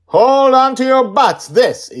Hold on to your butts.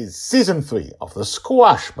 This is Season 3 of the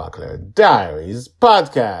Squashbuckler Diaries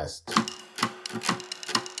podcast.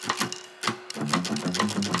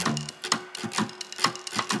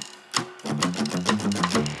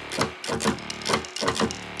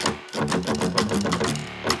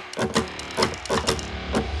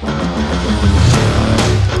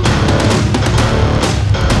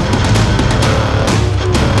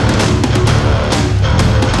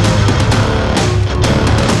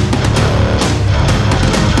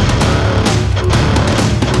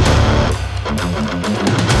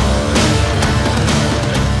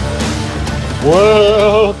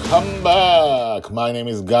 Welcome back. My name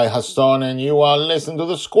is Guy Hasson and you are listening to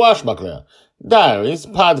the Squashbuckler Diaries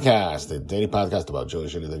podcast, the daily podcast about Joy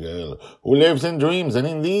Shelley, the girl who lives in dreams. And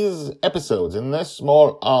in these episodes, in this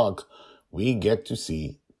small arc, we get to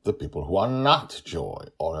see the people who are not Joy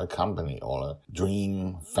or her company or a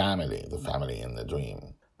dream family, the family in the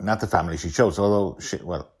dream. Not the family she chose, although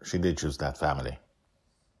she did choose that family.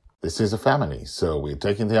 This is a family, so we're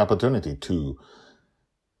taking the opportunity to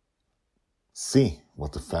see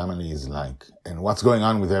what the family is like and what's going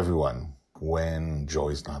on with everyone when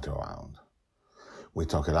Joy's not around. We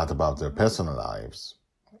talk a lot about their personal lives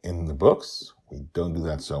in the books. We don't do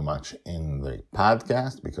that so much in the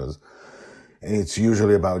podcast because it's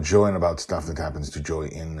usually about Joy and about stuff that happens to Joy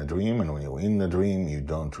in the dream. And when you're in the dream, you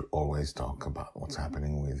don't always talk about what's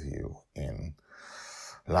happening with you in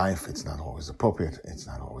life. It's not always appropriate. It's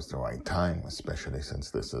not always the right time, especially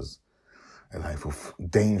since this is a life of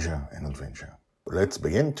danger and adventure. Let's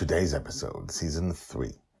begin today's episode, Season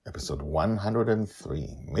 3, Episode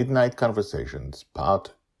 103, Midnight Conversations,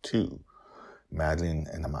 Part 2,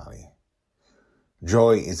 Madelyn and Amahle.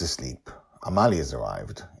 Joy is asleep. Amahle has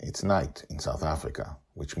arrived. It's night in South Africa,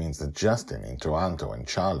 which means that Justin in Toronto and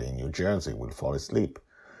Charlie in New Jersey will fall asleep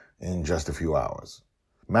in just a few hours.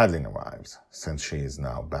 Madelyn arrives, since she is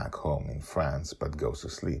now back home in France, but goes to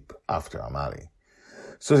sleep after Amahle.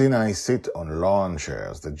 Susie and I sit on lawn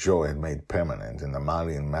chairs that Joy had made permanent, and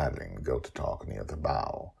Amahle and Madelyn go to talk near the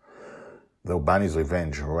bow. Though Bunny's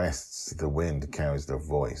revenge rests, the wind carries their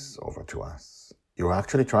voice over to us. "You're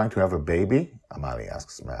actually trying to have a baby?" Amahle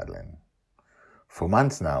asks Madelyn. "For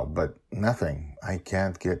months now, but nothing. I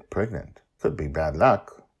can't get pregnant. Could be bad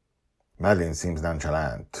luck." Madelyn seems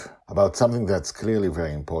nonchalant about something that's clearly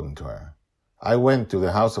very important to her. "I went to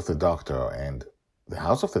the house of the doctor and..." "The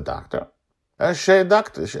house of the doctor?" The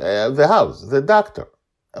doctor.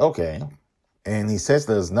 Okay. "And he says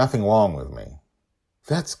there's nothing wrong with me."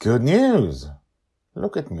 "That's good news."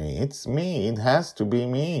 "Look at me. It's me. It has to be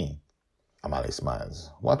me." Amahle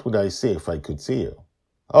smiles. "What would I see if I could see you?"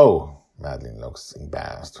 "Oh," Madelyn looks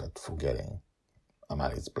embarrassed at forgetting.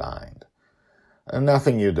 Amahle's blind.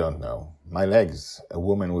 "Nothing you don't know. My legs. A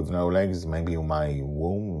woman with no legs. Maybe my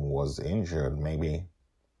womb was injured. Maybe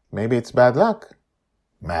it's bad luck."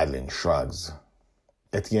 Madelyn shrugs.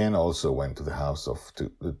 Etienne also went to the house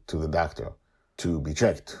to the doctor to be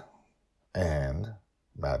checked. "And,"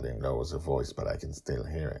 Madelyn lowers her voice, but I can still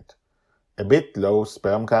hear it, "a bit low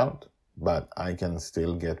sperm count, but I can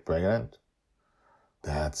still get pregnant."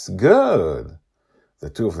 "That's good."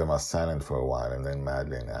 The two of them are silent for a while, and then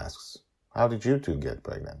Madelyn asks, "How did you two get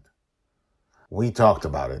pregnant?" "We talked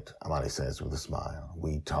about it," Amahle says with a smile.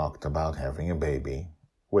 "We talked about having a baby.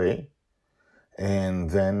 And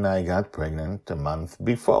then I got pregnant a month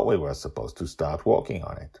before we were supposed to start working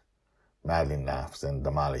on it." Madelyn laughs and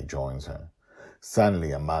Amahle joins her.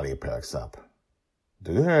 Suddenly Amahle perks up.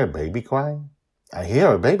 "Do you hear a baby crying?" "I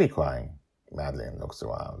hear a baby crying." Madelyn looks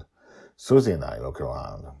around. Susie and I look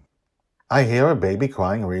around. "I hear a baby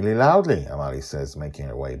crying really loudly," Amahle says, making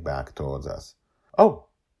her way back towards us. "Oh,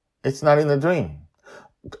 it's not in the dream.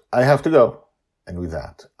 I have to go." And with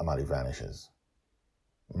that, Amahle vanishes.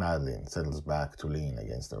 Madelyn settles back to lean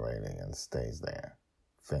against the railing and stays there,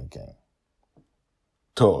 thinking.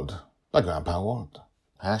 Told by Grandpa Walt.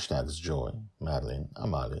 Hashtags Joy, Madelyn,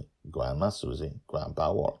 Amahle, Grandma Susie,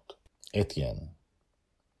 Grandpa Walt. Etienne.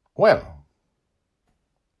 Well,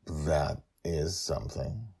 that is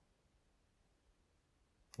something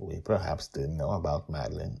we perhaps didn't know about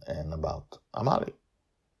Madelyn and about Amahle.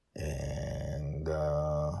 And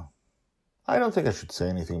I don't think I should say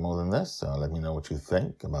anything more than this. Let me know what you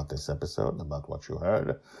think about this episode, about what you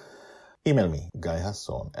heard. Email me,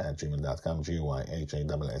 guyhasson@gmail.com,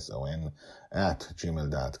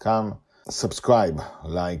 GYHASSON@gmail.com. Subscribe,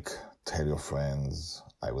 like, tell your friends.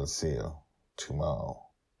 I will see you tomorrow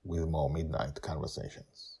with more Midnight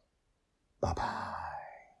Conversations. Bye-bye.